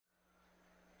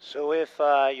So if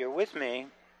you're with me,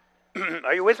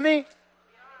 are you with me?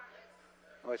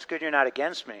 Well, it's good you're not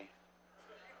against me.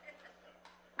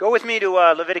 Go with me to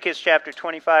Leviticus chapter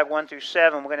 25, 1 through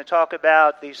 7. We're going to talk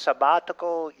about the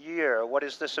sabbatical year. What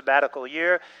is the sabbatical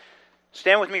year?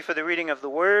 Stand with me for the reading of the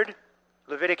word.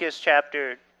 Leviticus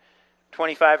chapter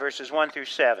 25, verses 1 through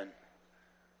 7.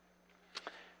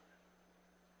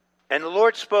 And the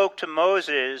Lord spoke to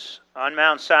Moses on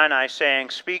Mount Sinai, saying,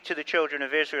 Speak to the children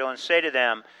of Israel and say to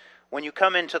them, When you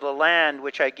come into the land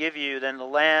which I give you, then the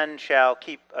land shall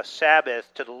keep a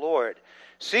Sabbath to the Lord.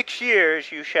 6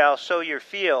 years you shall sow your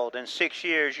field, and 6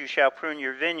 years you shall prune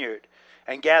your vineyard,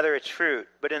 and gather its fruit.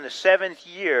 But in the 7th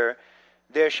year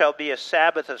there shall be a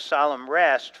Sabbath of solemn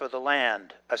rest for the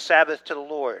land, a Sabbath to the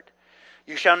Lord.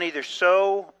 You shall neither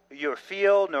sow your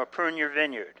field nor prune your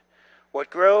vineyard. What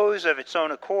grows of its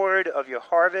own accord of your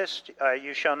harvest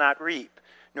you shall not reap,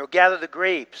 nor gather the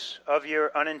grapes of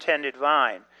your unintended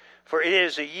vine. For it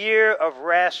is a year of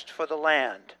rest for the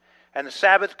land, and the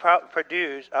Sabbath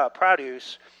produce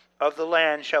of the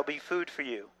land shall be food for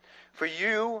you. For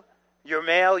you, your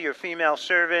male, your female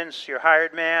servants, your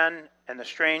hired man, and the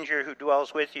stranger who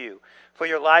dwells with you, for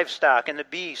your livestock and the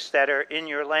beasts that are in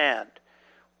your land.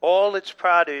 All its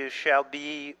produce shall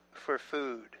be for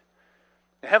food.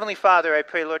 Heavenly Father, I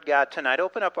pray, Lord God, tonight,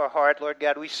 open up our heart, Lord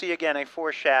God. We see again a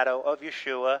foreshadow of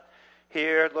Yeshua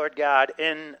here, Lord God,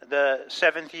 in the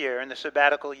 7th year, in the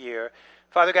sabbatical year.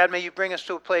 Father God, may you bring us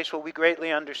to a place where we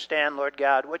greatly understand, Lord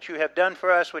God, what you have done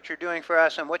for us, what you're doing for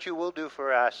us, and what you will do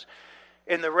for us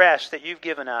in the rest that you've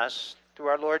given us through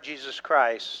our Lord Jesus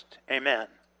Christ. Amen.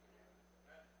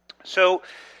 So,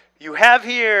 you have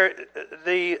here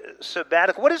the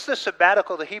sabbatical. What is the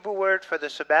sabbatical, the Hebrew word for the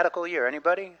sabbatical year?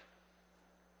 Anybody?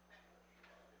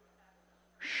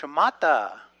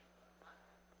 Shemitah.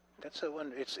 That's the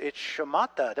one. It's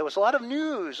Shemitah. There was a lot of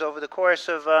news over the course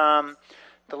of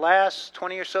the last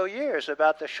 20 or so years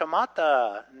about the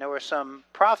Shemitah. And there were some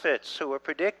prophets who were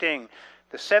predicting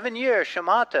the 7-year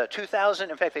Shemitah. 2000.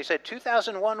 In fact, they said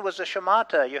 2001 was a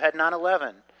Shemitah. You had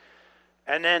 9/11.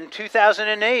 And then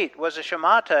 2008 was a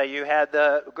Shemitah. You had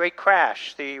the great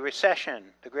crash, the recession,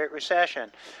 the Great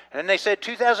Recession. And then they said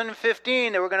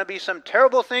 2015 there were going to be some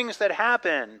terrible things that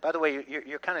happened. By the way,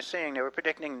 you're kind of seeing they were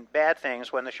predicting bad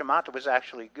things when the Shemitah was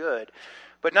actually good.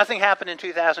 But nothing happened in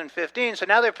 2015, so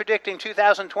now they're predicting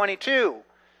 2022.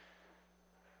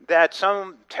 That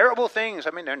some terrible things,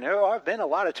 there have been a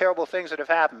lot of terrible things that have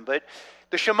happened, but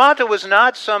the Shemitah was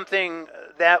not something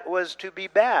that was to be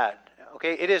bad.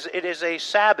 Okay, it is a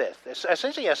Sabbath. It's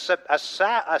essentially a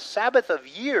Sabbath of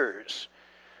years.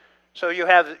 So you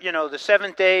have, the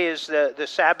 7th day is the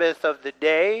Sabbath of the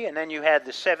day, and then you had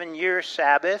the 7-year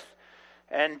Sabbath,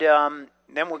 and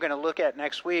then we're going to look at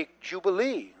next week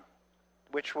Jubilee,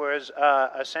 which was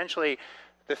essentially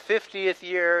the 50th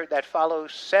year that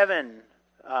follows 7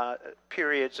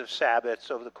 periods of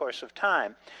Sabbaths over the course of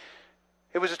time.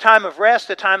 It was a time of rest,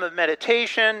 a time of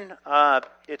meditation.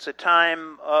 It's a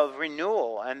time of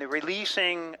renewal and the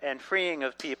releasing and freeing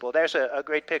of people. There's a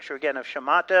great picture again of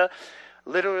Shemitah,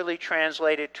 literally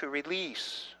translated to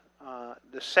release,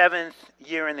 the 7th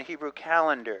year in the Hebrew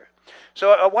calendar.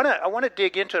 So I want to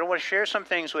dig into it. I want to share some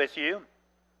things with you,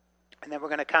 and then we're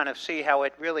going to kind of see how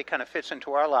it really kind of fits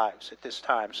into our lives at this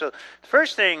time. So the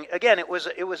first thing, again, it was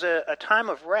a time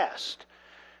of rest.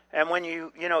 And when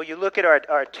you look at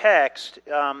our text,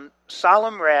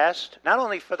 solemn rest, not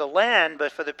only for the land,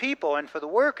 but for the people and for the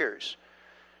workers.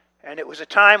 And it was a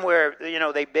time where,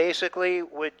 they basically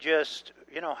would just,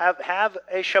 have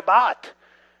a Shabbat.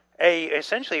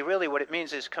 Essentially, really what it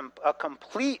means is a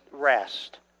complete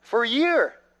rest for a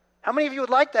year. How many of you would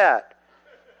like that?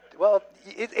 Well,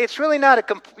 it's really not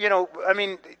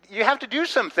you have to do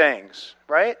some things,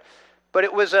 right? But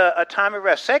it was a time of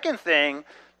rest. Second thing,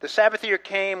 the Sabbath year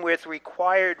came with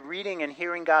required reading and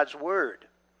hearing God's Word.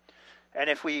 And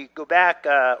if we go back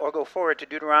or go forward to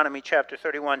Deuteronomy chapter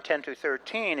 31, 10 through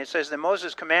 13, it says that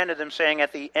Moses commanded them, saying,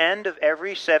 At the end of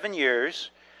every 7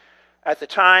 years, at the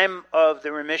time of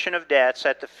the remission of debts,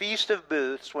 at the Feast of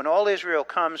Booths, when all Israel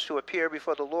comes to appear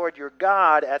before the Lord your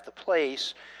God at the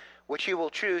place which you will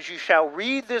choose, you shall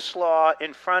read this law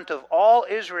in front of all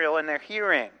Israel in their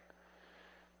hearing.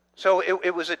 So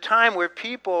it was a time where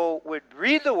people would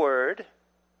read the Word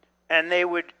and they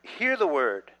would hear the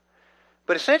Word.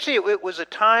 But essentially it was a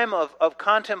time of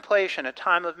contemplation, a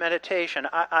time of meditation.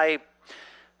 I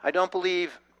don't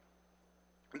believe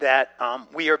that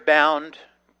we are bound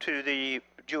to the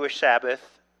Jewish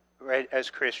Sabbath, right, as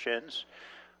Christians.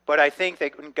 But I think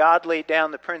that when God laid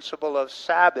down the principle of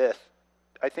Sabbath,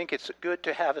 I think it's good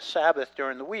to have a Sabbath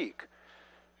during the week.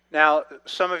 Now,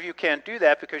 some of you can't do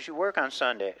that because you work on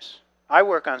Sundays. I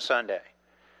work on Sunday.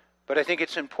 But I think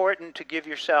it's important to give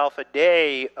yourself a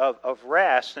day of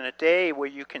rest and a day where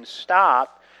you can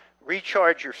stop,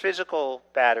 recharge your physical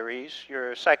batteries,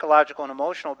 your psychological and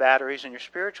emotional batteries, and your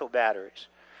spiritual batteries.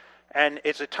 And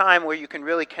it's a time where you can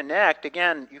really connect.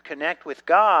 Again, you connect with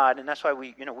God, and that's why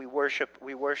we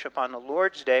worship on the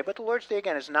Lord's Day. But the Lord's Day,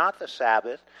 again, is not the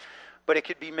Sabbath, but it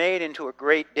could be made into a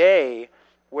great day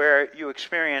where you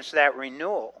experience that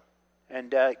renewal.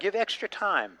 And give extra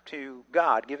time to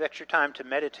God. Give extra time to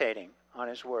meditating on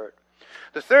His Word.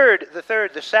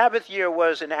 The Sabbath year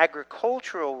was an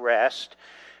agricultural rest.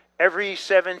 Every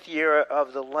seventh year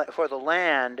for the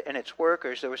land and its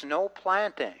workers, there was no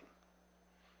planting.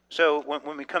 So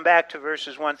when we come back to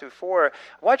verses 1 through 4,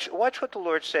 watch what the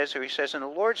Lord says here. He says, "And the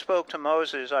Lord spoke to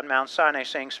Moses on Mount Sinai,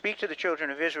 saying, Speak to the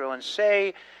children of Israel and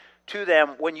say to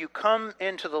them, when you come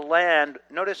into the land,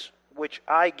 notice, which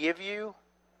I give you,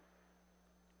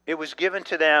 it was given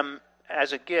to them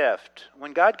as a gift."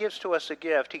 When God gives to us a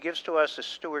gift, He gives to us a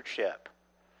stewardship.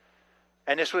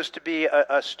 And this was to be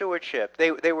a stewardship.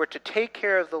 They were to take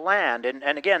care of the land.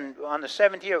 And again, on the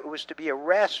seventh year, it was to be a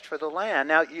rest for the land.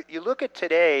 Now, you look at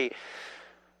today,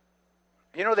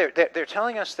 they're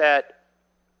telling us that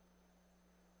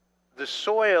the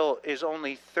soil is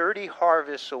only 30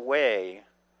 harvests away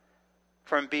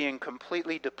from being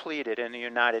completely depleted in the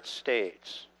United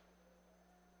States.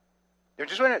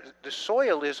 The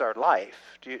soil is our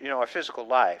life, our physical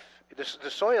life.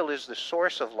 The soil is the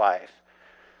source of life.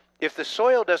 If the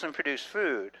soil doesn't produce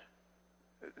food,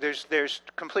 there's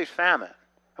complete famine.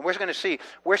 And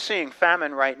we're seeing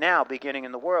famine right now beginning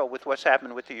in the world with what's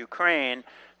happened with the Ukraine.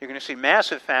 You're going to see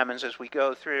massive famines as we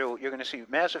go through. You're going to see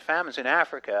massive famines in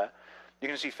Africa. You're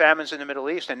going to see famines in the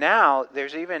Middle East. And now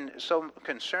there's even some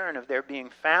concern of there being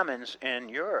famines in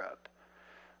Europe.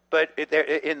 But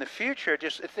in the future,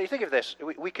 just think of this.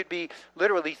 We could be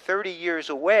literally 30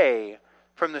 years away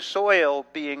from the soil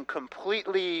being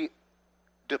completely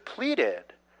depleted.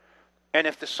 And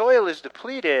if the soil is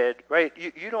depleted, right,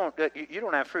 you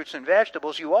don't have fruits and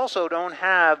vegetables. You also don't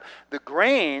have the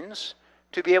grains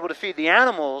to be able to feed the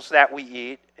animals that we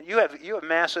eat. You have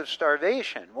massive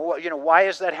starvation. Well, why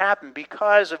has that happened?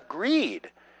 Because of greed.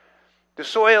 The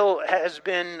soil has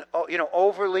been,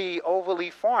 overly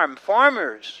farmed.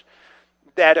 Farmers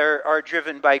that are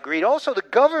driven by greed. Also the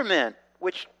government,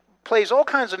 which plays all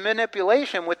kinds of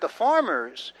manipulation with the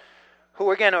farmers, who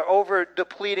again are over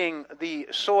depleting the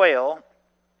soil.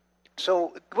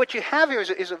 So what you have here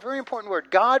is a very important word.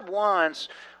 God wants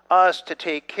us to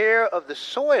take care of the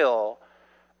soil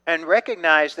and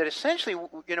recognize that essentially,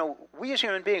 we as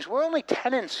human beings, we're only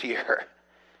tenants here.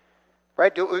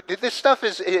 Right? This stuff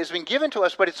has been given to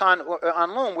us, but it's on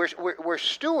loan. We're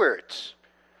stewards.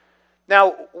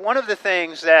 Now, one of the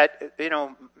things that, I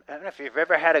don't know if you've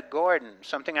ever had a garden,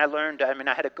 something I learned,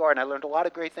 I had a garden. I learned a lot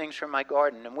of great things from my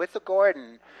garden. And with the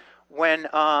garden, when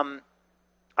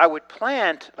I would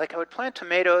plant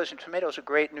tomatoes, and tomatoes are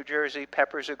great in New Jersey,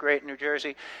 peppers are great in New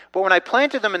Jersey. But when I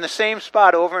planted them in the same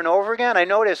spot over and over again, I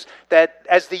noticed that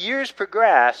as the years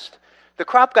progressed, the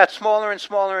crop got smaller and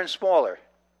smaller and smaller.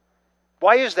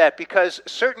 Why is that? Because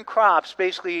certain crops,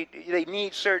 basically, they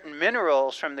need certain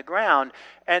minerals from the ground,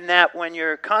 and that when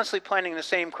you're constantly planting the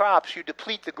same crops, you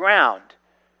deplete the ground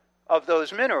of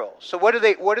those minerals. So what do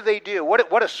they do? What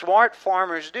do smart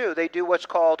farmers do? They do what's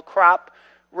called crop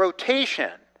rotation.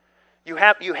 You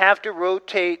have to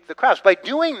rotate the crops. By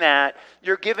doing that,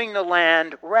 you're giving the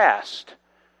land rest.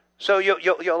 So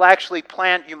you'll actually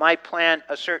plant. You might plant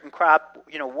a certain crop,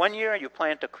 one year. You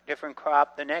plant a different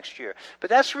crop the next year. But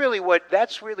that's really what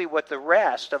the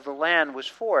rest of the land was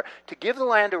for. To give the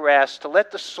land a rest, to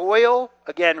let the soil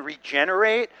again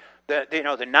regenerate,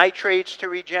 the nitrates to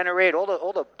regenerate, all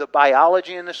the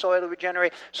biology in the soil to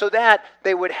regenerate, so that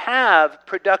they would have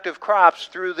productive crops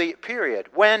through the period.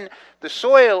 When the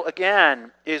soil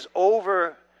again is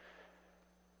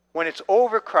when it's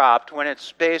overcropped, when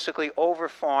it's basically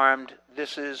overfarmed,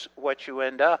 this is what you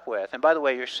end up with. And by the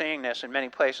way, you're seeing this in many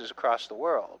places across the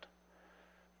world.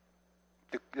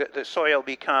 The soil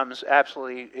becomes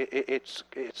absolutely,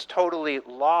 it's totally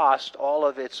lost all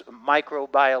of its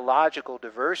microbiological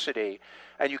diversity,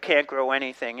 and you can't grow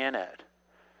anything in it.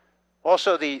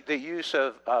 Also, the use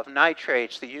of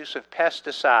nitrates, the use of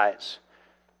pesticides,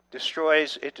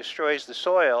 destroys the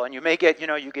soil, and you may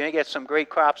get some great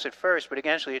crops at first, but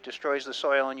eventually it destroys the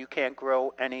soil, and you can't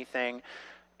grow anything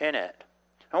in it.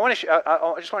 I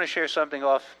just want to share something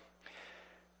off.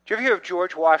 Did you ever hear of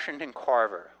George Washington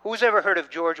Carver? Who's ever heard of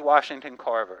George Washington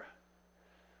Carver?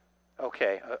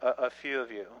 Okay, a few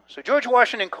of you. So George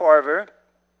Washington Carver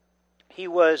He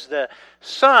was the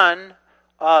son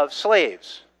of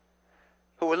slaves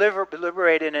who were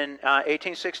liberated in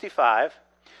 1865.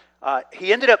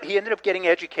 He ended up getting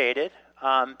educated,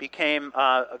 became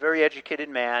a very educated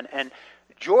man, and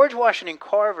George Washington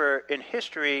Carver in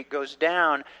history goes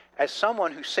down as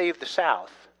someone who saved the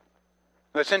South.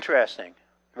 That's interesting,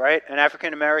 right? An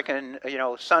African American,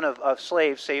 son of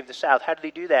slaves saved the South. How did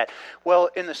he do that? Well,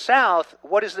 in the South,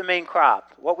 what is the main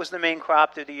crop? What was the main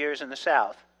crop through the years in the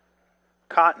South?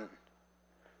 Cotton.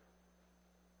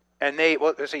 And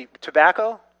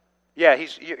tobacco? Yeah,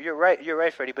 you're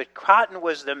right, Freddie. But cotton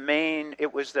was the main.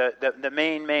 It was the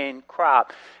main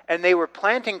crop, and they were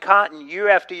planting cotton year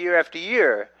after year after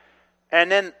year, and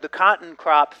then the cotton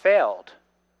crop failed.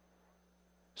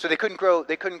 So they couldn't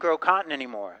grow cotton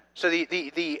anymore. So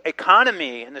the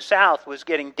economy in the South was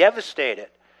getting devastated.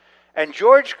 And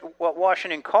George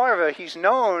Washington Carver, he's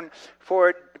known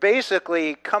for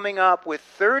basically coming up with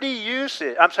 300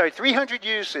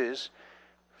 uses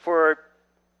for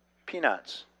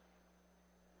peanuts.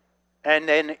 And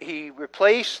then he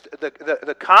replaced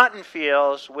the cotton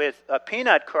fields with a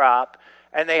peanut crop,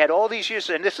 and they had all these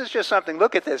uses. And this is just something,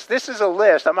 look at this. This is a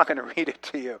list. I'm not going to read it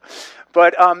to you.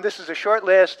 But this is a short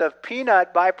list of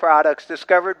peanut byproducts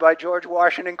discovered by George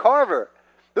Washington Carver.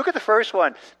 Look at the first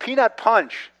one, peanut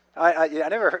punch. I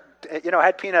never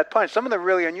had peanut punch. Some of them are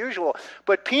really unusual.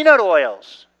 But peanut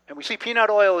oils, and we see peanut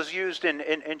oil is used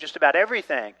in just about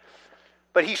everything.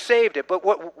 But he saved it. But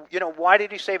why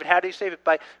did he save it? How did he save it?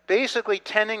 By basically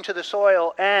tending to the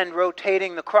soil and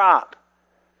rotating the crop.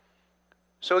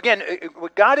 So again,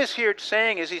 what God is here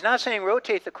saying is He's not saying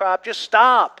rotate the crop, just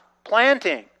stop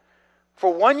planting.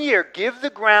 For 1 year, give the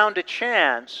ground a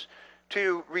chance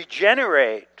to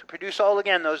regenerate, to produce all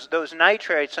again those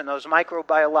nitrates and those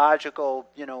microbiological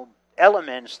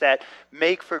elements that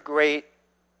make for great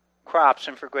crops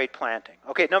and for great planting.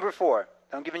 Okay, number 4.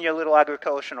 I'm giving you a little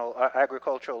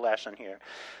agricultural lesson here.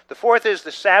 The 4th is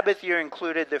the Sabbath year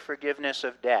included the forgiveness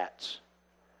of debts.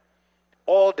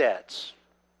 All debts.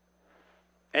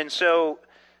 And so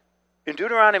in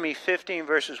Deuteronomy 15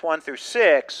 verses 1 through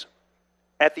 6,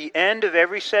 at the end of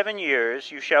every 7 years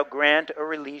you shall grant a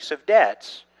release of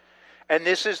debts. And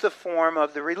this is the form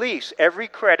of the release. Every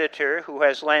creditor who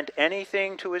has lent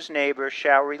anything to his neighbor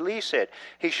shall release it.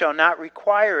 He shall not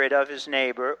require it of his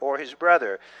neighbor or his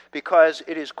brother, because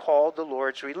it is called the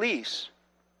Lord's release.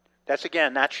 That's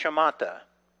Shemitah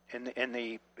in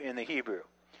the Hebrew.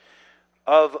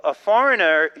 Of a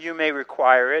foreigner you may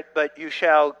require it, but you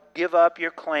shall give up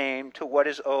your claim to what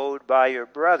is owed by your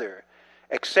brother,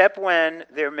 except when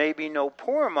there may be no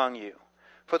poor among you.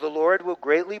 For the Lord will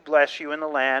greatly bless you in the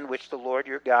land which the Lord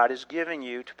your God is giving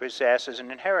you to possess as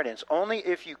an inheritance. Only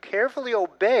if you carefully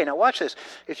obey, now watch this,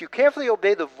 if you carefully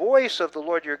obey the voice of the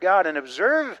Lord your God and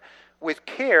observe with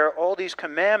care all these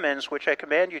commandments which I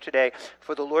command you today,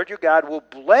 for the Lord your God will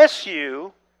bless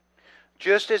you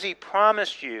just as He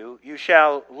promised you. You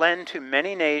shall lend to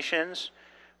many nations,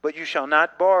 but you shall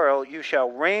not borrow. You shall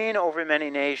reign over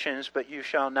many nations, but they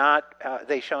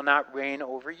shall not reign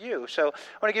over you. So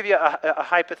I want to give you a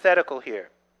hypothetical here.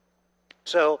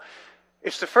 So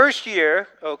it's the first year,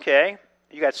 okay?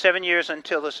 You got 7 years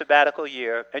until the sabbatical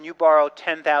year, and you borrow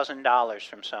 $10,000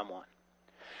 from someone.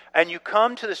 And you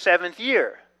come to the 7th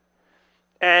year,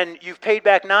 and you've paid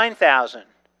back $9,000.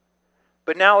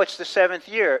 But now it's the 7th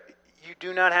year. You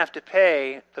do not have to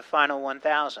pay the final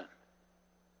 $1,000.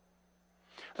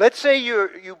 Let's say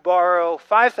you borrow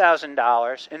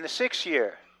 $5,000 in the 6th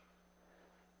year,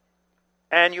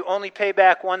 and you only pay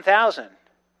back $1,000,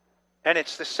 and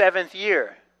it's the 7th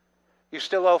year. You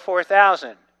still owe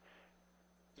 $4,000.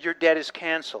 Your debt is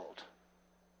canceled.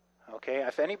 Okay,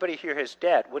 if anybody here has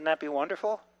debt, wouldn't that be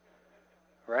wonderful?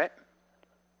 Right?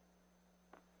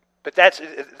 But that's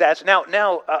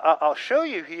now. I'll show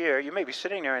you here. You may be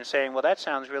sitting there and saying, "Well, that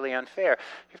sounds really unfair."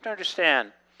 You have to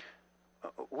understand.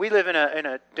 We live in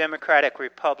a democratic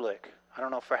republic. I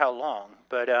don't know for how long,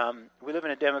 but we live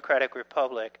in a democratic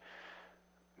republic.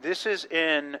 This is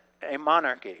in a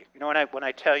monarchy. When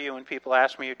I tell you, when people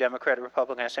ask me, "You're Democrat or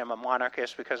Republican?" I say I'm a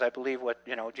monarchist because I believe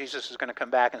Jesus is going to come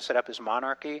back and set up his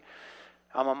monarchy.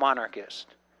 I'm a monarchist.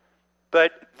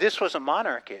 But this was a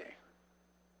monarchy.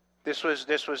 This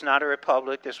was not a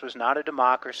republic. This was not a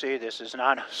democracy. This is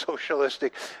not a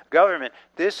socialistic government.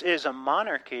 This is a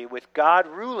monarchy with God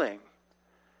ruling.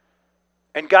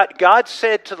 And God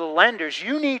said to the lenders,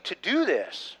 you need to do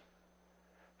this.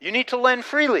 You need to lend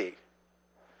freely.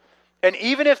 And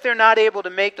even if they're not able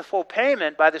to make the full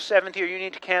payment by the 7th year, you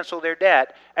need to cancel their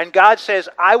debt. And God says,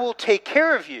 I will take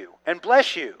care of you and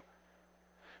bless you.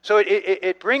 So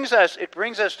it brings us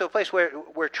to a place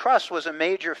where trust was a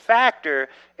major factor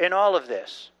in all of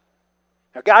this.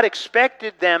 Now, God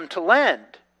expected them to lend,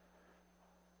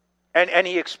 and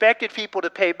He expected people to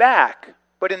pay back.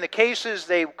 But in the cases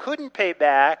they couldn't pay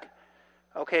back,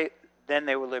 okay, then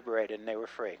they were liberated and they were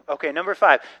free. Okay, number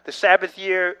 5, the Sabbath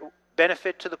year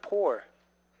benefit to the poor.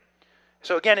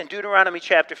 So again, in Deuteronomy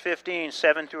chapter 15,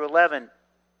 7 through 11,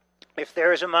 if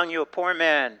there is among you a poor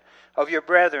man of your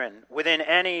brethren within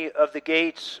any of the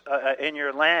gates in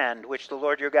your land, which the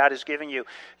Lord your God is giving you,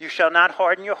 you shall not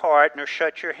harden your heart nor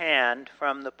shut your hand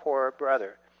from the poor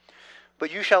brother.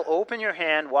 But you shall open your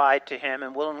hand wide to him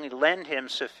and willingly lend him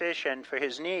sufficient for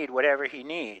his need, whatever he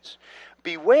needs.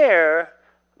 Beware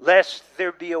lest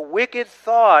there be a wicked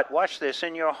thought, watch this,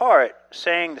 in your heart,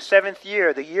 saying, the 7th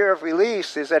year, the year of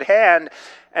release, is at hand,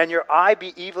 and your eye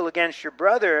be evil against your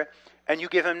brother, and you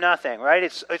give him nothing, right?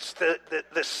 It's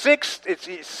the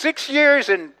 6 years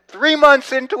and 3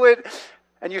 months into it,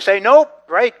 and you say, nope,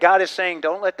 right? God is saying,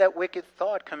 don't let that wicked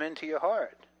thought come into your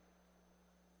heart.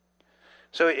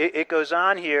 So it goes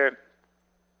on here,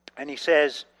 and he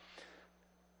says,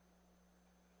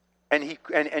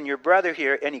 and your brother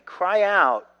here, and he cry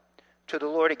out to the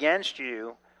Lord against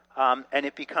you, and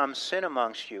it becomes sin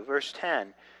amongst you. Verse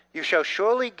 10, you shall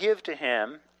surely give to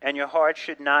him, and your heart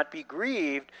should not be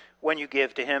grieved when you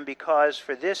give to him, because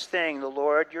for this thing the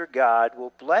Lord your God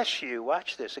will bless you.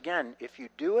 Watch this again. If you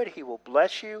do it, he will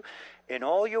bless you in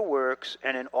all your works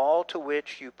and in all to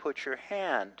which you put your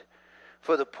hand.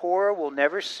 For the poor will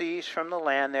never cease from the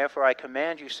land. Therefore I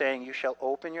command you, saying, you shall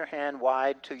open your hand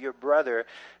wide to your brother,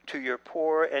 to your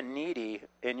poor and needy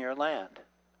in your land.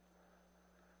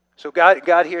 So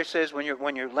God here says, when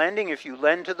you're lending, if you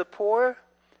lend to the poor,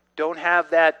 don't have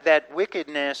that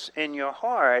wickedness in your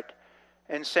heart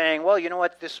and saying, well, you know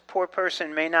what, this poor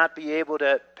person may not be able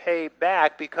to pay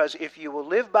back, because if you will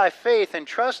live by faith and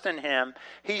trust in him,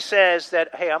 he says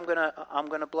that, hey, I'm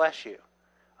gonna bless you.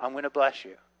 I'm gonna bless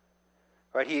you.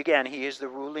 Right? He is the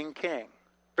ruling king.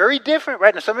 Very different,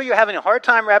 right? Now, some of you are having a hard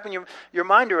time wrapping your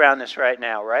mind around this right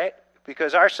now, right?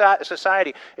 Because our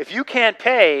society, if you can't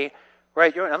pay,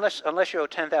 right, unless you owe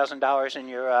 $10,000 in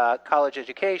your college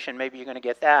education, maybe you're going to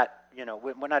get that. You know,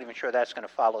 we're not even sure that's going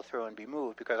to follow through and be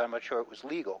moved, because I'm not sure it was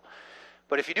legal.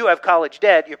 But if you do have college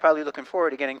debt, you're probably looking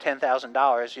forward to getting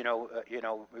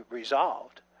 $10,000,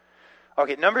 resolved.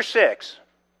 Okay, number 6.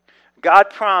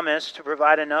 God promised to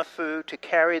provide enough food to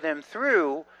carry them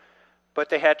through, but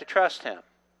they had to trust him.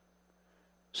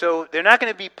 So they're not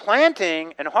going to be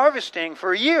planting and harvesting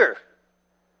for a year.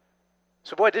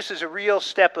 So boy, this is a real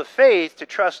step of faith to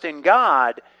trust in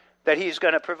God that he's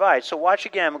going to provide. So watch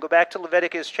again. We'll go back to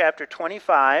Leviticus chapter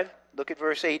 25. Look at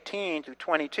verse 18 through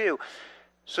 22.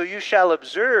 So you shall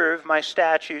observe my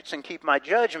statutes and keep my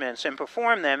judgments and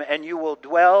perform them, and you will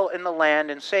dwell in the land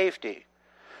in safety.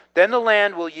 Then the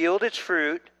land will yield its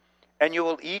fruit, and you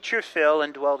will eat your fill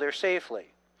and dwell there safely.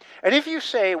 And if you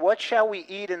say, what shall we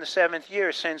eat in the 7th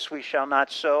year, since we shall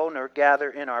not sow nor gather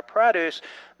in our produce,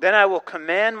 then I will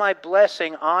command my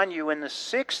blessing on you in the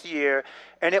 6th year,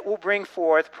 and it will bring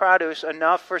forth produce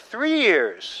enough for 3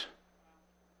 years.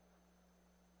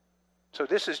 So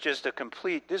this is a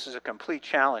complete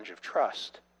challenge of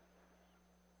trust.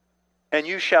 And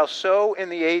you shall sow in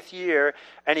the 8th year,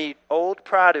 and eat old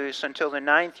produce until the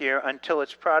 9th year, until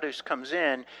its produce comes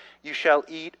in. You shall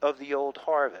eat of the old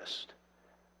harvest.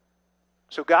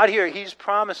 So God here, he's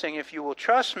promising, if you will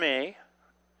trust me,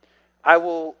 I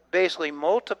will basically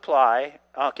multiply,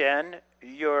 again,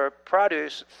 your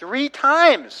produce 3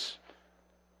 times.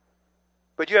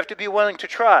 But you have to be willing to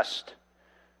trust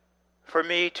for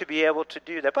me to be able to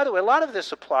do that. By the way, a lot of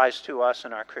this applies to us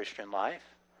in our Christian life.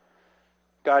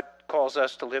 God calls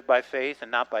us to live by faith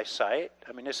and not by sight.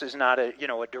 I mean, this is not a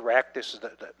direct, this is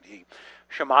the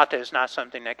Shemitah is not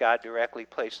something that God directly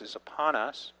places upon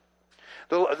us.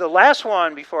 The last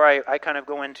one, before I kind of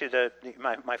go into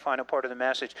my final part of the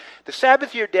message, the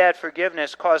Sabbath year debt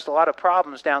forgiveness caused a lot of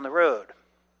problems down the road.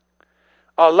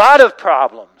 A lot of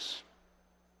problems.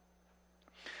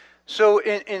 So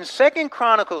in 2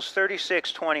 Chronicles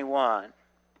 36:21,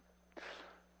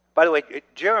 by the way,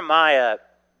 Jeremiah,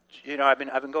 I've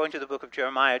been going through the book of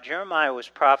Jeremiah. Jeremiah was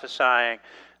prophesying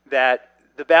that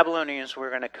the Babylonians were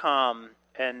going to come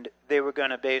and they were going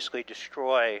to basically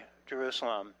destroy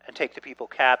Jerusalem and take the people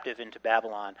captive into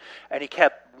Babylon. And he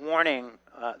kept warning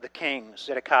the kings,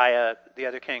 Zedekiah, the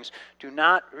other kings, do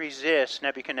not resist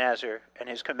Nebuchadnezzar and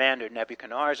his commander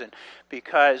Nebuchadnezzar,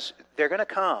 because they're going to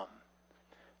come.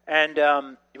 And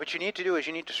what you need to do is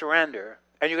you need to surrender,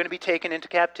 and you're going to be taken into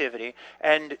captivity.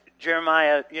 And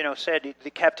Jeremiah, said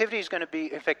the captivity is going to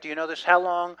be, in fact, do you know this? How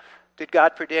long did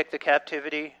God predict the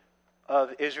captivity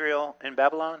of Israel in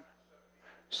Babylon?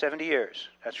 70 years.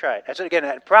 That's right. That's again,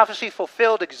 that prophecy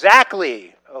fulfilled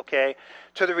exactly, okay,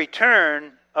 to the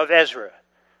return of Ezra.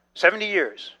 70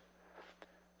 years.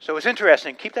 So it's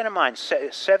interesting. Keep that in mind.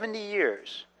 70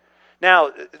 years.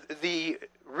 Now, the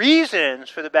reasons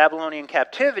for the Babylonian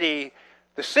captivity,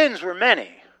 the sins were many.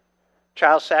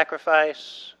 Child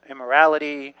sacrifice,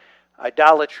 immorality,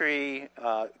 idolatry,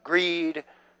 greed.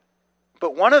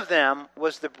 But one of them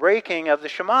was the breaking of the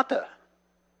Shemitah.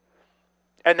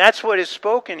 And that's what is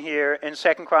spoken here in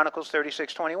 2 Chronicles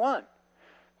 36:21.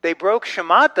 They broke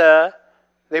Shemitah,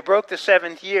 they broke the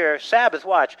seventh year Sabbath,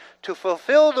 watch, to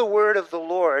fulfill the word of the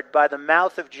Lord by the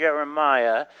mouth of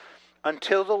Jeremiah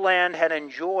until the land had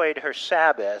enjoyed her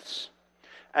Sabbaths.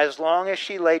 As long as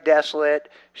she lay desolate,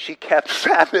 she kept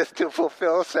Sabbath to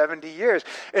fulfill 70 years.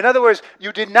 In other words,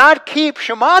 you did not keep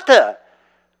Shemitah.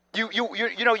 You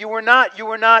were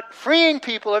not freeing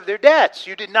people of their debts.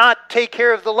 You did not take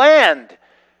care of the land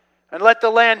and let the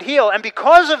land heal. And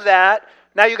because of that,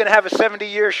 now you're going to have a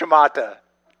 70-year Shemitah.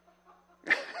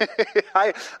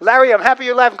 Larry, I'm happy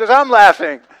you're laughing because I'm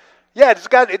laughing. Yeah,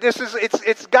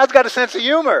 God's got a sense of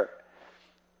humor.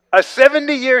 A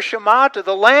 70-year Shemitah,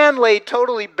 the land lay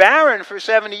totally barren for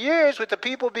 70 years with the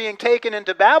people being taken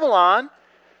into Babylon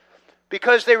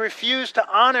because they refused to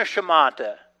honor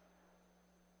Shemitah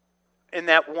in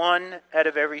that one out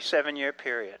of every 7-year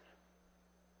period.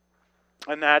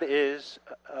 And that is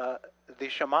the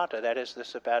Shemitah, that is the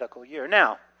sabbatical year.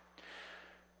 Now,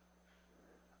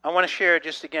 I want to share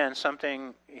just again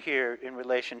something here in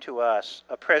relation to us,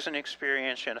 a present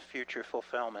experience and a future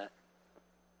fulfillment.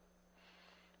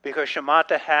 Because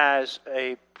Shemitah has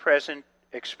a present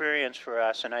experience for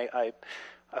us, and I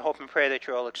hope and pray that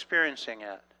you're all experiencing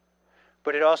it.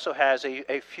 But it also has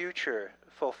a future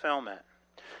fulfillment.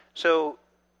 So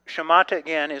Shemitah,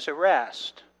 again, is a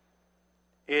rest.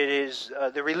 It is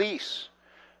the release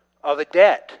of a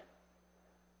debt.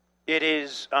 It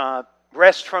is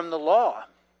rest from the law.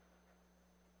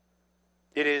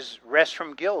 It is rest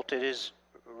from guilt. It is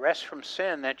rest from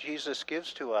sin that Jesus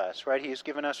gives to us, right? He has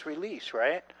given us release,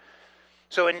 right?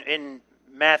 So in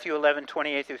Matthew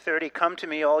 11:28-30, come to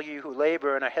me, all you who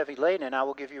labor and are heavy laden, and I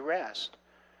will give you rest.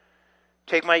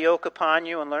 Take my yoke upon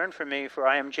you and learn from me, for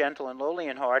I am gentle and lowly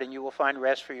in heart, and you will find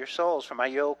rest for your souls. For my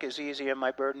yoke is easy and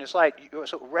my burden is light.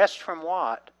 So rest from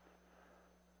what?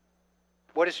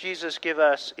 What does Jesus give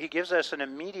us? He gives us an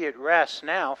immediate rest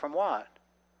now from what?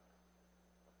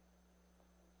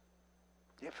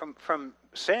 From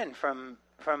sin, from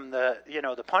the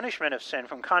the punishment of sin,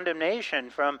 from condemnation,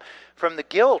 from the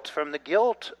guilt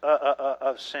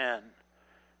of sin.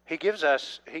 He gives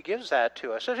that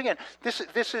to us. So again,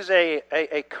 this is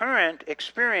a current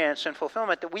experience and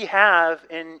fulfillment that we have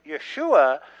in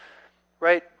Yeshua,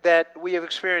 right? That we have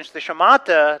experienced the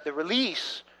Shemitah, the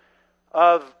release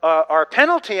of our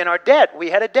penalty and our debt.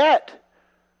 We had a debt.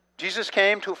 Jesus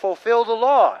came to fulfill the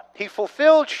law. He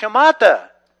fulfilled Shemitah.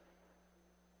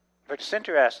 But it's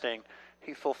interesting.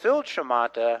 He fulfilled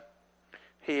Shemitah.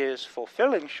 He is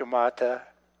fulfilling Shemitah,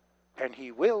 and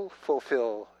he will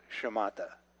fulfill Shemitah.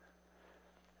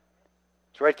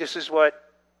 Right, this is what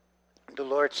the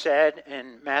Lord said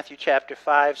in Matthew chapter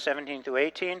 5,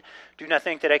 17-18. Do not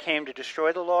think that I came to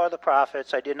destroy the law or the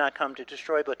prophets. I did not come to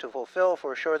destroy, but to fulfill.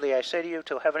 For assuredly I say to you,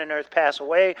 till heaven and earth pass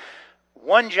away,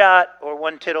 one jot or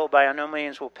one tittle by no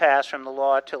means will pass from the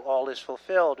law till all is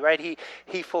fulfilled. Right?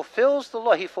 He fulfills the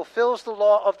law. He fulfills the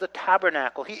law of the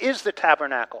tabernacle. He is the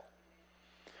tabernacle.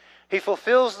 He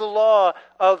fulfills the law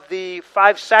of the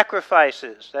 5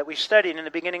 sacrifices that we studied in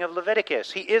the beginning of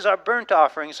Leviticus. He is our burnt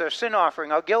offerings, our sin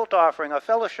offering, our guilt offering, our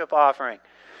fellowship offering.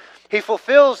 He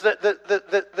fulfills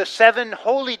the 7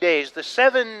 holy days, the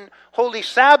 7 holy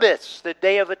Sabbaths, the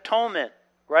Day of Atonement,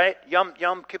 right?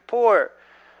 Yom Kippur,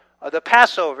 the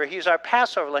Passover. He's our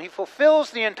Passover. He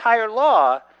fulfills the entire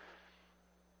law,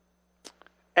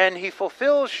 and he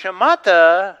fulfills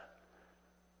Shemitah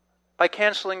by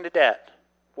canceling the debt.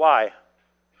 Why?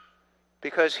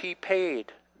 Because he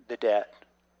paid the debt.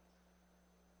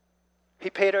 He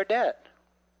paid our debt.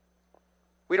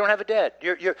 We don't have a debt.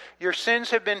 Your sins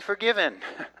have been forgiven.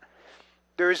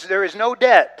 There is no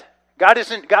debt. God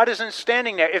isn't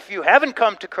standing there. If you haven't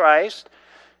come to Christ,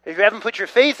 if you haven't put your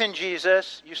faith in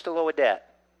Jesus, you still owe a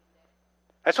debt.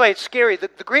 That's why it's scary. The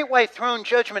great white throne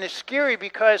judgment is scary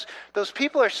because those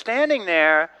people are standing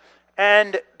there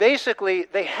and basically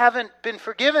they haven't been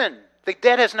forgiven. The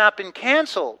debt has not been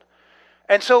canceled.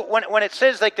 And so when it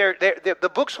says like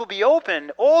the books will be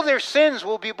opened, all their sins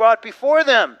will be brought before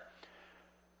them.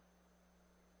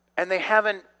 And they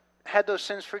haven't had those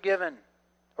sins forgiven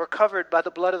or covered by the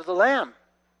blood of the Lamb.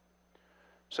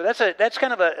 So that's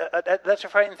kind of that's a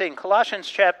frightening thing. Colossians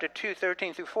chapter 2,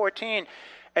 13 through 14,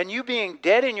 and you being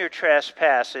dead in your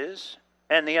trespasses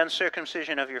and the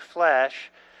uncircumcision of your flesh,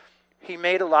 he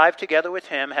made alive together with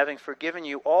him, having forgiven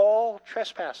you all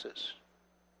trespasses.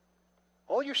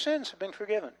 All your sins have been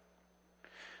forgiven.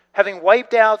 Having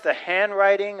wiped out the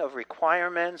handwriting of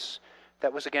requirements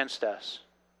that was against us.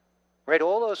 Right?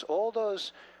 All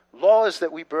those laws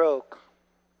that we broke.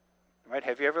 Right?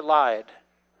 Have you ever lied?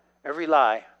 Every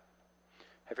lie.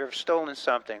 Have you ever stolen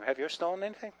something? Have you ever stolen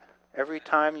anything? Every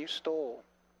time you stole.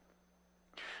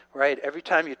 Right? Every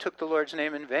time you took the Lord's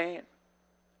name in vain.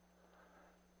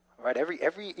 Right?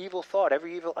 Every evil thought,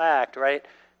 every evil act, right?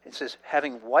 It says,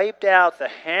 having wiped out the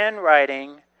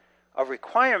handwriting of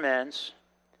requirements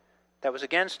that was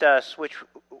against us, which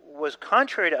was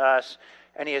contrary to us,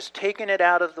 and he has taken it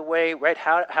out of the way, right?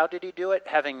 How did he do it?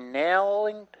 Having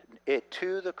nailed it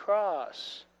to the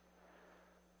cross.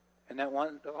 And that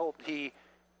one, he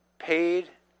paid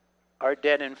our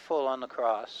debt in full on the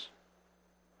cross.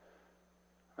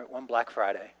 Right, one Black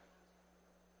Friday.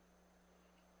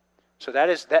 So that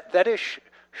is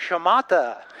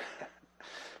Shemitah.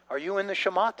 Are you in the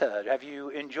Shemitah? Have you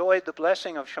enjoyed the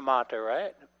blessing of Shemitah,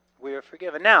 right? We are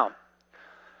forgiven. Now,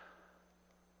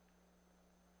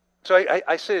 so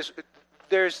I say this,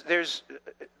 there's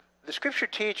the Scripture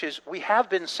teaches we have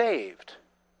been saved.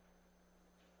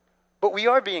 But we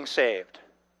are being saved.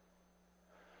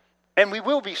 And we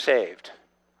will be saved.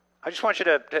 I just want you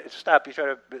to stop.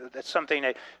 That's something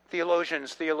that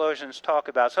theologians talk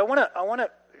about. So I want to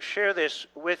share this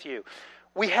with you.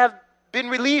 We have been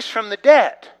released from the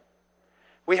debt.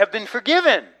 We have been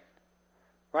forgiven.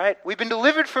 Right? We've been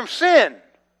delivered from sin.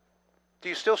 Do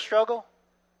you still struggle?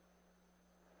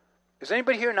 Does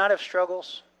anybody here not have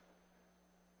struggles?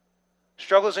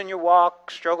 Struggles in your walk,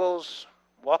 struggles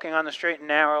walking on the straight and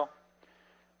narrow.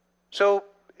 So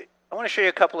I want to show you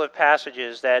a couple of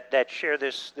passages that share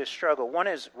this struggle. One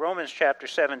is Romans chapter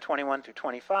 7, 21 through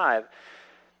 25.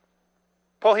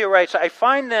 Paul here writes, I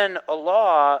find then a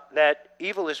law that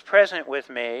evil is present with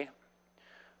me,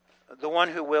 the one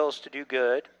who wills to do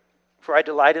good, for I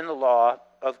delight in the law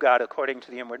of God according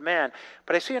to the inward man.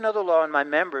 But I see another law in my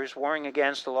members, warring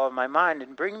against the law of my mind,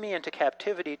 and bring me into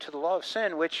captivity to the law of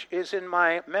sin, which is in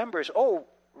my members. Oh,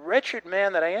 wretched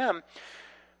man that I am!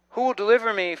 Who will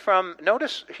deliver me from,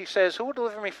 notice he says, who will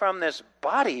deliver me from this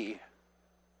body?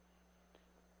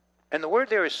 And the word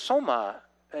there is soma,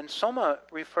 and soma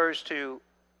refers to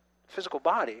physical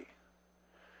body.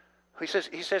 He says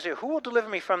here, who will deliver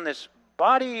me from this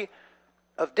body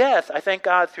of death? I thank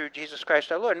God through Jesus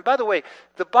Christ our Lord. And by the way,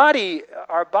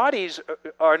 our bodies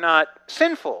are not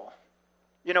sinful.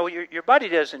 You know, your body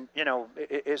doesn't,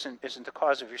 isn't the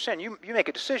cause of your sin. You make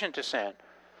a decision to sin.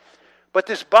 But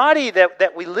this body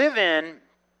that we live in,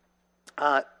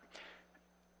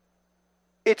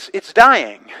 it's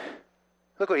dying.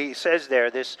 Look what he says there.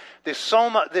 This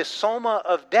soma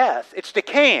of death. It's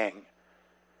decaying.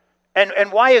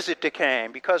 And why is it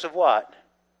decaying? Because of what?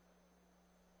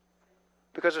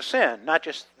 Because of sin. Not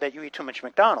just that you eat too much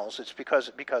McDonald's. It's because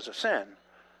of sin,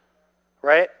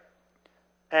 right?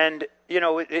 And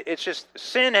it's just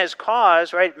sin has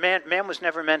caused, right? Man was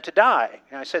never meant to die.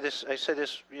 I say this,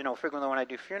 frequently when I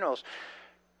do funerals.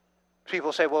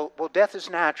 People say, well, death is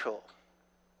natural.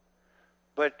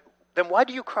 But then why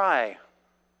do you cry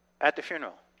at the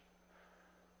funeral?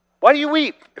 Why do you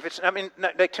weep?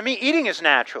 To me, eating is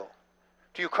natural.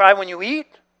 Do you cry when you eat?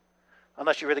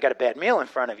 Unless you really got a bad meal in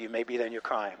front of you, maybe then you're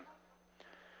crying.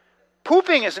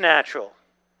 Pooping is natural.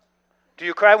 Do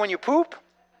you cry when you poop?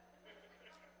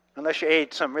 Unless you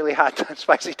ate some really hot,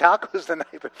 spicy tacos the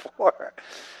night before,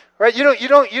 right? You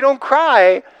don't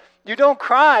cry. You don't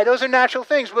cry. Those are natural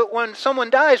things. But when someone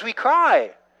dies, we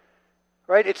cry,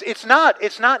 right? It's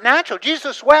not natural.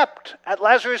 Jesus wept at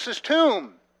Lazarus'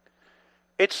 tomb.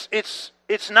 It's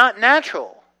not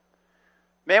natural.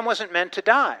 Man wasn't meant to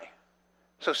die.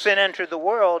 So sin entered the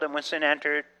world, and when sin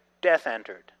entered, death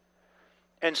entered.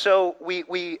 And so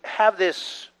we have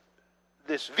this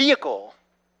vehicle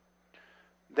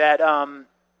that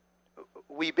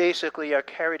we basically are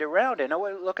carried around in. Now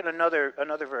we'll look at another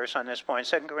verse on this point,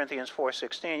 2 Corinthians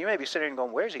 4:16. You may be sitting and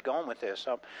going, where's he going with this?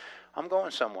 I'm going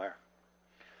somewhere.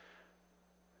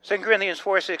 2 Corinthians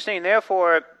 4:16,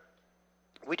 therefore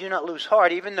we do not lose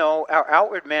heart, even though our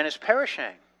outward man is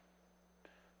perishing.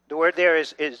 The word there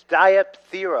is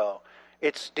diapthero.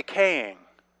 It's decaying.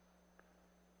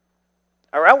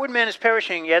 Our outward man is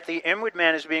perishing, yet the inward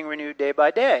man is being renewed day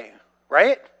by day.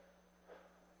 Right?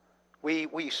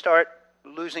 We start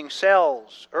losing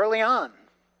cells early on.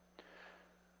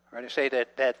 Right? I say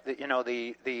that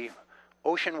the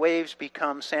ocean waves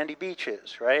become sandy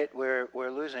beaches, right? We're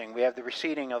losing. We have the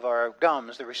receding of our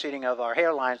gums, the receding of our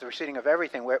hairlines, the receding of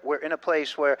everything. We're in a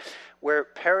place where we're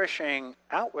perishing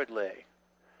outwardly.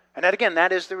 And that, again,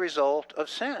 that is the result of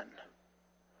sin.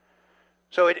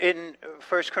 So in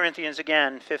 1 Corinthians,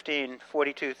 again, 15,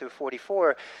 42 through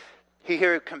 44, he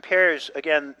here compares,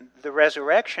 again, the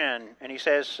resurrection, and he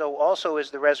says, so also is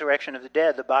the resurrection of the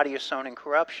dead. The body is sown in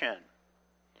corruption.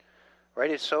 Right?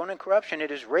 It's sown in corruption.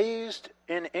 It is raised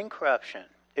in incorruption.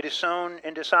 It is sown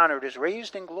in dishonor. It is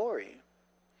raised in glory.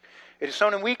 It is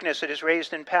sown in weakness. It is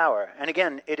raised in power. And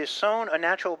again, it is sown a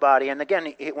natural body. And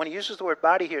again, when he uses the word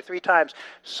body here 3 times,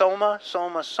 soma,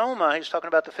 soma, soma, he's talking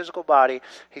about the physical body.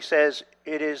 He says,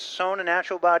 it is sown a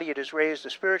natural body. It is raised a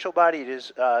spiritual body. It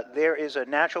is there is a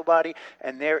natural body,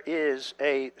 and there is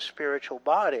a spiritual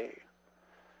body.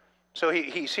 So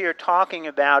he's here talking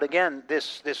about, again,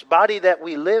 this body that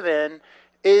we live in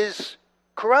is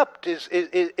corrupt,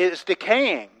 is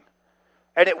decaying.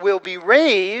 And it will be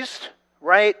raised,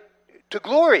 right, to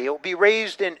glory. It will be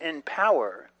raised in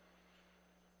power.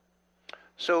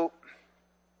 So,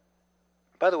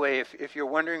 by the way, if you're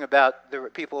wondering about, the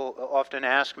people often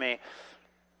ask me,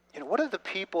 what are the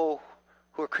people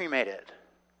who are cremated?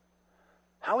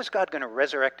 How is God going to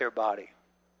resurrect their body?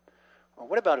 Or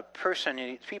what about a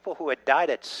person, people who had died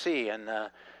at sea and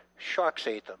the sharks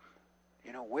ate them?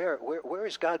 Where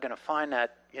is God going to find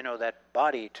that, that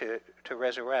body to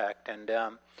resurrect? And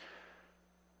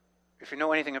if you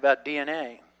know anything about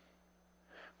DNA,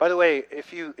 by the way,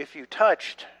 if you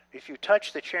touch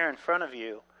the chair in front of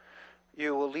you,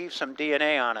 you will leave some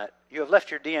DNA on it. You have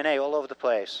left your DNA all over the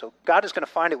place. So God is going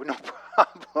to find it with no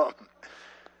problem.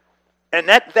 And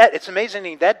that it's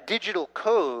amazing, that digital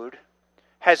code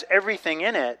has everything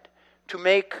in it to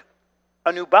make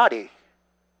a new body,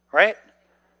 right?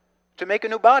 To make a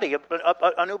new body,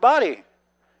 a new body.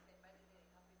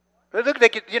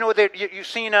 Look, you've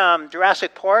seen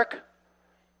Jurassic Park,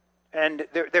 and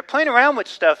they're playing around with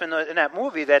stuff in that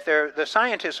movie that the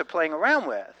scientists are playing around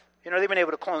with. They've been able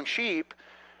to clone sheep,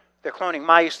 they're cloning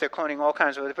mice, they're cloning all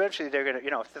kinds of. Eventually, they're going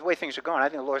to, if the way things are going, I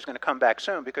think the Lord's going to come back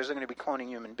soon because they're going to be cloning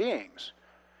human beings.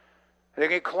 They're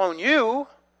going to clone you.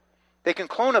 They can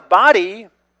clone a body.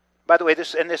 By the way,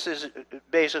 this is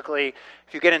basically,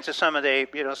 if you get into some of the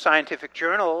scientific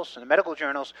journals and the medical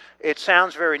journals, it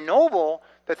sounds very noble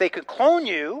that they could clone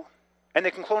you, and they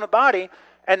can clone a body,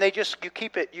 and they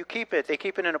keep it. They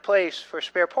keep it in a place for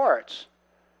spare parts.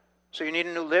 So you need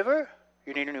a new liver,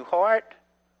 you need a new heart,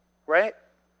 right?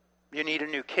 You need a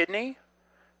new kidney.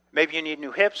 Maybe you need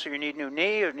new hips, or you need a new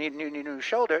knee, or you need a new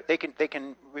shoulder. They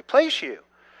can replace you.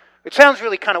 It sounds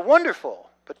really kind of wonderful.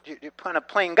 But you're kind of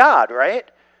playing God, right?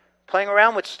 Playing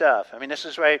around with stuff. I mean, this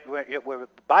is right where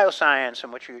bioscience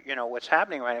and what's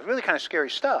happening right now. Really kind of scary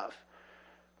stuff.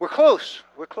 We're close.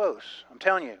 We're close. I'm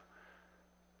telling you.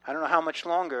 I don't know how much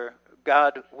longer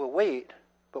God will wait,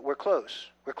 but we're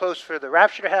close. We're close for the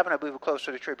rapture to happen. I believe we're close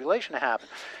for the tribulation to happen.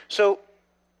 So,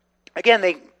 again,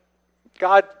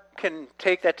 God can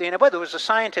take that DNA. But there was a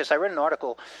scientist, I read an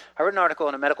article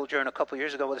in a medical journal a couple of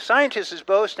years ago where the scientist is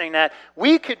boasting that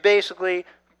we could basically,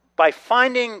 by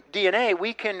finding DNA,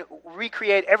 we can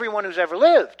recreate everyone who's ever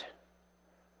lived.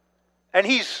 And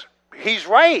he's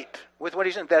right with what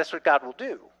he's saying. That's what God will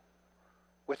do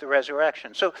with the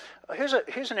resurrection. So here's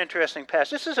an interesting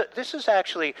passage. This is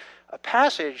actually a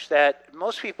passage that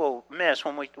most people miss.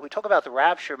 When we talk about the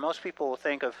rapture, most people will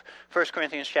think of 1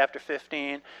 Corinthians chapter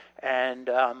 15 and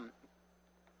 1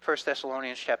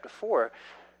 Thessalonians chapter 4.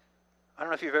 I don't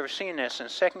know if you've ever seen this in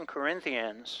 2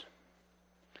 Corinthians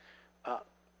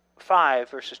 5,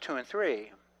 verses 2 and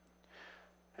 3.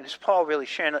 And it's Paul really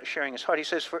sharing his heart. He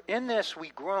says, "For in this we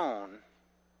groan,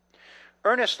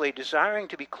 earnestly desiring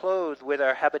to be clothed with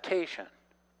our habitation."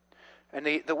 And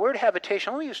the word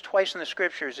habitation, only used twice in the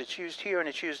Scriptures. It's used here and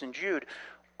it's used in Jude.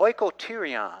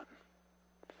 Oikotyrion.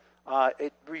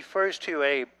 It refers to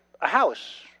a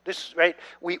house. This, right?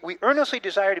 We earnestly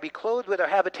desire to be clothed with our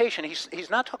habitation. He's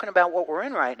not talking about what we're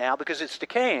in right now because it's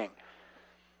decaying.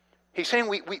 He's saying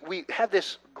we have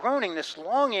this groaning, this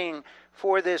longing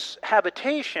for this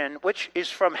habitation, which is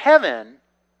from heaven,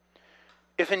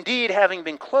 if indeed, having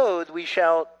been clothed, we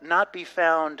shall not be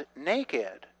found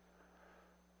naked.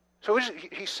 So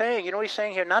he's saying, you know what he's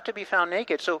saying here? Not to be found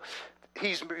naked. So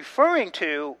he's referring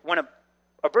to when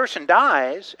a person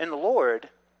dies in the Lord,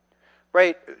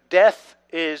 right? Death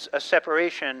is a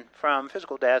separation from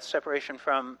physical death, separation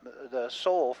from the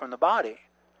soul, from the body.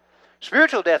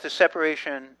 Spiritual death is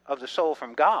separation of the soul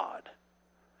from God.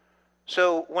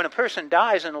 So when a person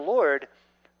dies in the Lord,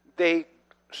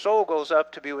 soul goes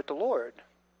up to be with the Lord.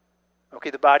 Okay,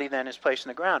 the body then is placed in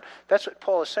the ground. That's what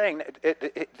Paul is saying.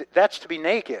 That's to be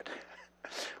naked.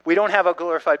 We don't have our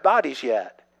glorified bodies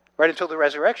yet, right, until the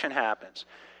resurrection happens.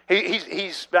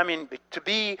 To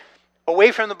be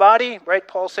away from the body, right,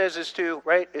 Paul says is to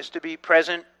be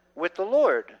present with the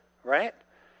Lord, right?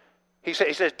 He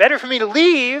says, better for me to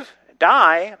leave,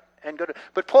 die, and go to...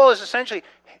 But Paul is essentially,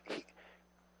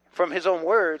 from his own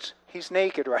words, he's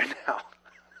naked right now.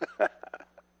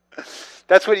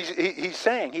 That's what he's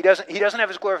saying. He doesn't have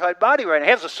his glorified body right now.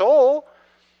 He has a soul.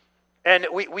 And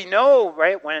we know,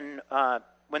 right, when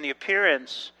the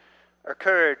appearance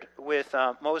occurred with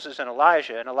Moses and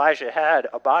Elijah had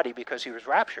a body because he was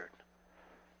raptured.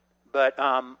 But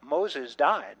Moses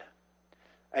died.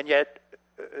 And yet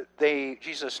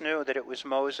Jesus knew that it was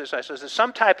Moses. I says there's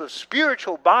some type of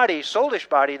spiritual body, soulish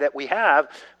body that we have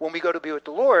when we go to be with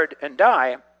the Lord and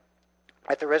die.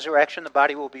 At the resurrection, the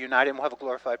body will be united and we'll have a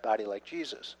glorified body like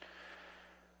Jesus.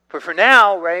 But for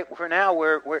now, right,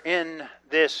 we're in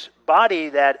this body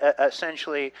that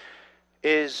essentially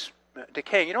is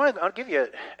decaying. You know what? I'll give you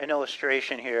an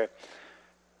illustration here.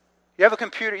 You have a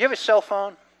computer, you have a cell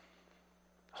phone.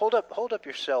 Hold up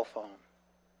your cell phone.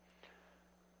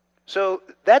 So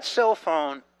that cell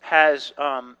phone has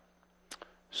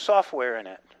software in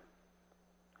it,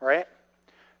 right?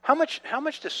 How much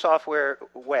does software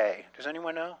weigh? Does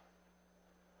anyone know?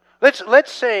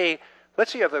 Let's say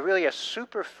you have a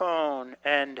super phone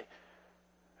and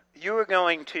you are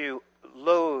going to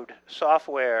load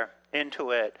software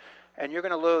into it, and you're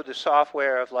going to load the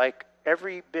software of like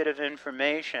every bit of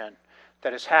information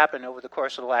that has happened over the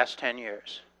course of the last 10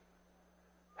 years.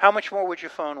 How much more would your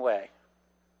phone weigh?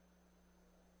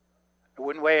 It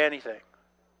wouldn't weigh anything.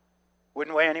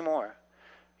 Wouldn't weigh any more.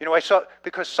 You know,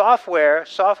 because software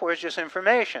is just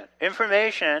information.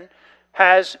 Information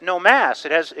has no mass.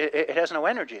 It has no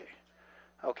energy.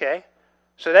 Okay?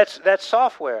 So that's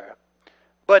software.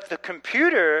 But the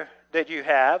computer that you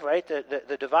have, right,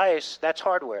 the device, that's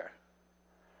hardware.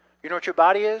 You know what your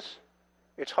body is?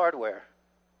 It's hardware.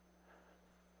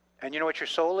 And you know what your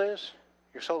soul is?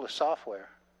 Your soul is software.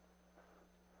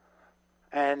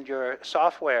 And your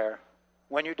software,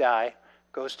 when you die,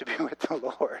 goes to be with the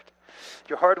Lord.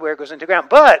 Your hardware goes into the ground.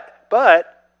 But,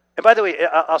 and by the way,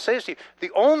 I'll say this to you,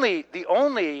 the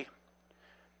only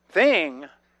thing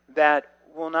that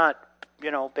will not,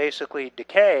 basically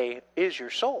decay is your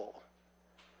soul.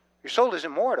 Your soul is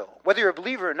immortal, whether you're a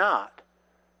believer or not.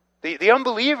 The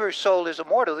unbeliever's soul is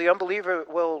immortal. The unbeliever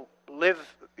will live,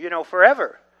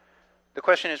 forever. The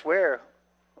question is, where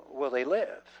will they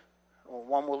live?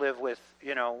 One will live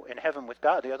in heaven with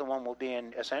God. The other one will be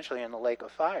essentially in the lake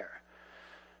of fire.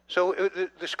 So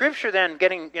the scripture then,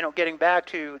 getting back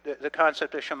to the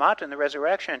concept of Shemitah and the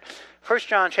resurrection, 1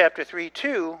 John chapter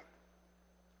 3:2,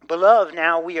 beloved,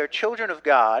 now we are children of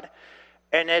God,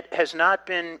 and it has not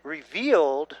been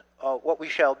revealed what we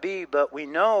shall be, but we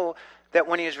know that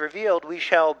when he is revealed, we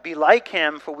shall be like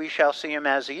him, for we shall see him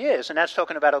as he is. And that's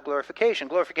talking about a glorification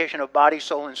of body,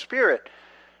 soul, and spirit.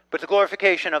 But the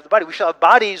glorification of the body, we shall have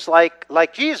bodies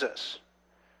like Jesus,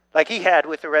 like he had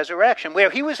with the resurrection, where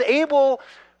he was able...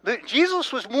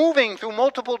 Jesus was moving through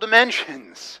multiple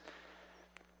dimensions.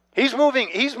 He's up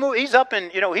in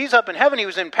heaven. He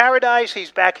was in paradise. He's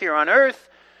back here on earth,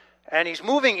 and he's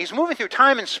moving through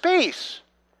time and space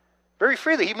very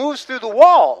freely. He moves through the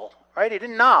wall, right? He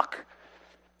didn't knock.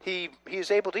 He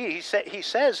is able to eat. He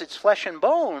says it's flesh and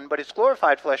bone, but it's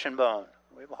glorified flesh and bone.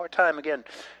 We have a hard time again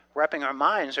wrapping our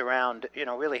minds around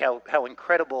really how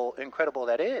incredible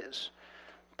that is.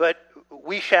 But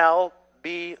we shall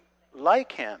be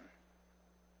like him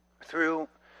through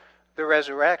the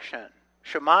resurrection.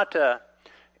 Shemitah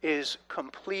is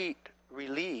complete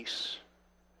release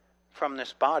from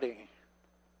this body.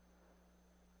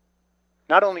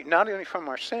 Not only from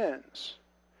our sins,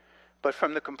 but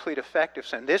from the complete effect of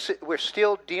sin. We're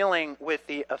still dealing with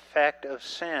the effect of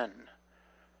sin,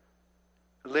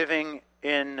 living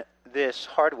in this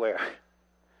hardware.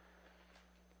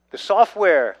 The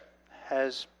software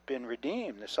has been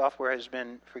redeemed. The software has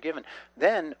been forgiven.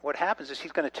 Then what happens is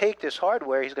he's going to take this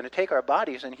hardware, he's going to take our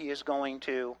bodies, and he is going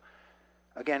to,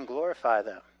 again, glorify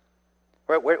them.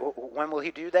 When will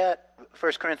he do that?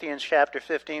 1 Corinthians chapter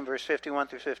 15, verse 51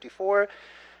 through 54.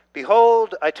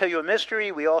 Behold, I tell you a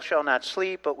mystery. We all shall not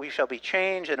sleep, but we shall be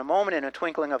changed in a moment, in a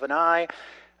twinkling of an eye.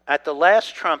 At the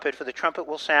last trumpet, for the trumpet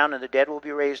will sound, and the dead will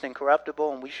be raised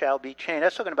incorruptible, and we shall be changed.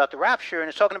 That's talking about the rapture, and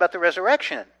it's talking about the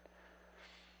resurrection.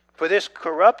 For this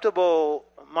corruptible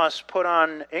must put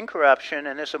on incorruption,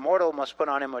 and this immortal must put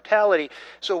on immortality.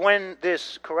 So when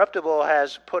this corruptible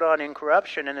has put on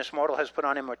incorruption, and this mortal has put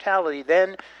on immortality,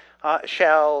 then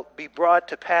shall be brought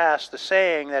to pass the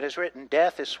saying that is written,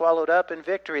 death is swallowed up in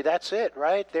victory. That's it,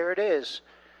 right? There it is.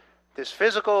 This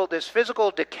physical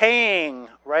decaying,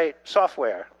 right,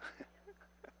 software,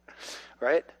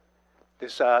 right?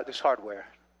 This hardware,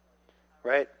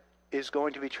 right, is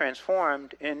going to be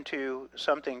transformed into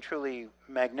something truly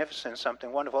magnificent,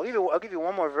 something wonderful. I'll give you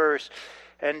one more verse,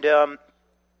 and 1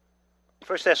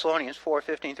 Thessalonians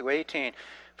 4:15 through 18.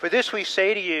 For this we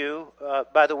say to you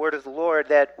by the word of the Lord,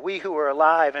 that we who are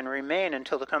alive and remain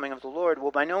until the coming of the Lord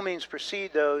will by no means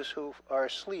precede those who are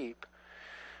asleep.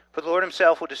 For the Lord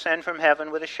himself will descend from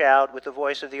heaven with a shout, with the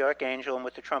voice of the archangel, and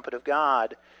with the trumpet of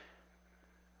God.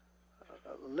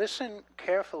 Listen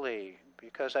carefully,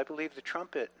 because I believe the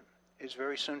trumpet is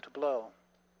very soon to blow.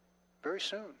 Very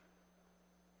soon.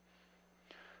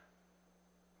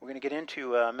 We're going to get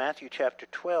into Matthew chapter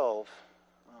 12,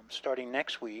 starting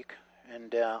next week,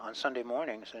 and on Sunday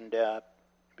mornings, and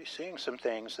be seeing some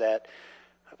things that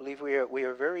I believe we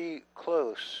are very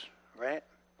close, right?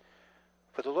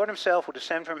 For the Lord himself will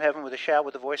descend from heaven with a shout,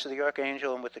 with the voice of the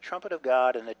archangel, and with the trumpet of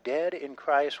God, and the dead in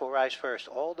Christ will rise first.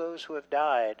 All those who have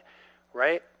died,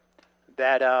 right,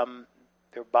 that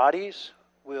their bodies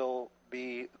will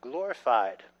be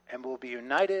glorified and will be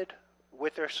united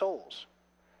with their souls.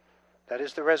 That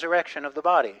is the resurrection of the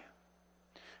body.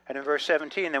 And in verse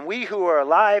 17, then we who are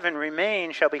alive and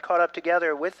remain shall be caught up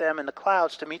together with them in the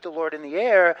clouds to meet the Lord in the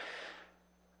air.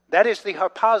 That is the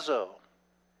harpazo.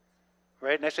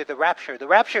 Right? And I say the rapture. The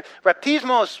rapture,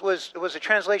 baptismos was a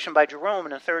translation by Jerome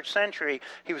in the 3rd century.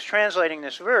 He was translating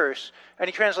this verse, and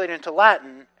he translated it into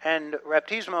Latin. And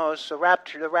baptismos, the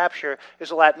rapture,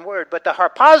 is a Latin word. But the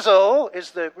harpazo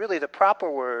is really the proper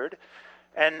word.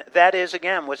 And that is,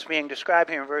 again, what's being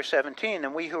described here in verse 17.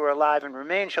 And we who are alive and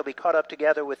remain shall be caught up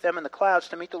together with them in the clouds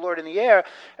to meet the Lord in the air,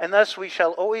 and thus we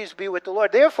shall always be with the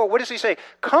Lord. Therefore, what does he say?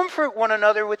 Comfort one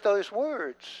another with those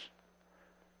words.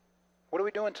 What are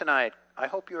we doing tonight? I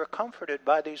hope you are comforted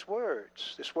by these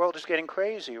words. This world is getting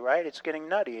crazy, right? It's getting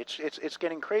nutty. It's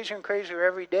getting crazier and crazier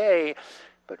every day.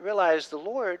 But realize the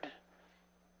Lord,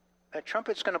 that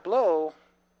trumpet's going to blow,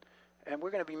 and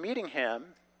we're going to be meeting him,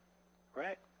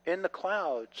 right, in the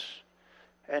clouds.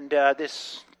 And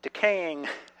this decaying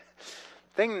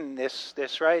thing, this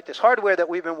hardware that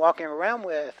we've been walking around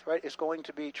with, right, is going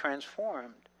to be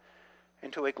transformed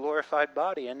into a glorified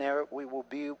body, and there we will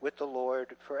be with the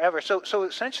Lord forever. So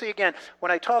essentially, again,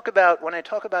 when I talk about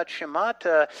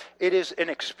Shemata, it is an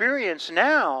experience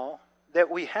now that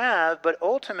we have, but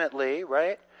ultimately,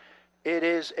 right, it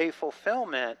is a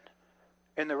fulfillment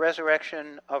in the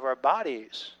resurrection of our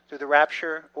bodies through the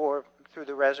rapture or through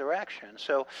the resurrection.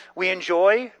 So we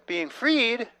enjoy being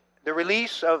freed, the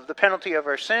release of the penalty of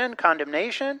our sin,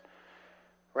 condemnation.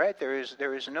 Right? There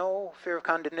is no fear of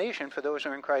condemnation for those who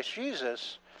are in Christ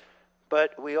Jesus,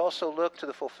 but we also look to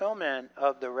the fulfillment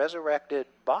of the resurrected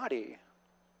body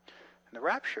and the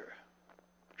rapture.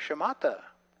 Shemata.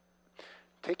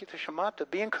 Take you to Shemata.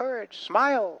 Be encouraged.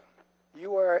 Smile.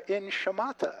 You are in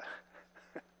Shemata.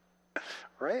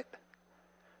 Right?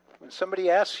 When somebody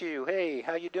asks you, hey,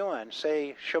 how you doing?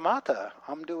 Say, Shemata.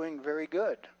 I'm doing very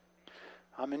good.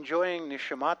 I'm enjoying the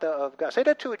Shemata of God. Say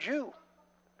that to a Jew.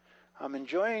 I'm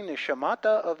enjoying the Shemata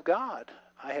of God.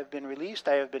 I have been released,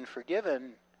 I have been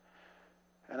forgiven,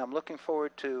 and I'm looking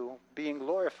forward to being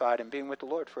glorified and being with the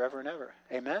Lord forever and ever.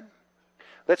 Amen?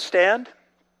 Let's stand.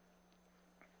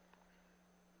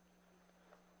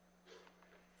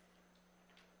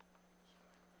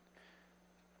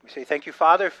 We say, thank you,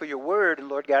 Father, for your word, and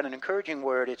Lord God, an encouraging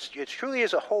word. It truly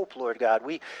is a hope, Lord God.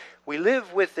 We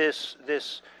live with this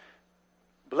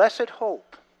blessed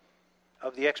hope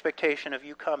of the expectation of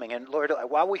you coming. And Lord,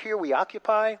 while we're here, we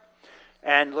occupy.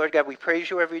 And Lord God, we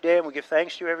praise you every day, and we give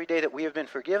thanks to you every day that we have been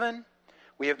forgiven,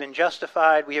 we have been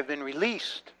justified, we have been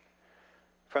released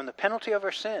from the penalty of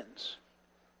our sins.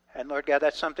 And Lord God,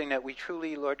 that's something that we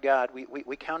truly, Lord God,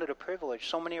 we count it a privilege.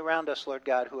 So many around us, Lord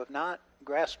God, who have not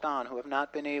grasped on, who have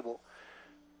not been able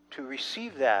to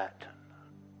receive that.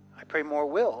 I pray more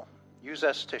will. Use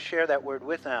us to share that word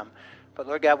with them. But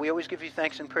Lord God, we always give you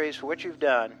thanks and praise for what you've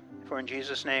done. For in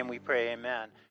Jesus' name we pray, amen.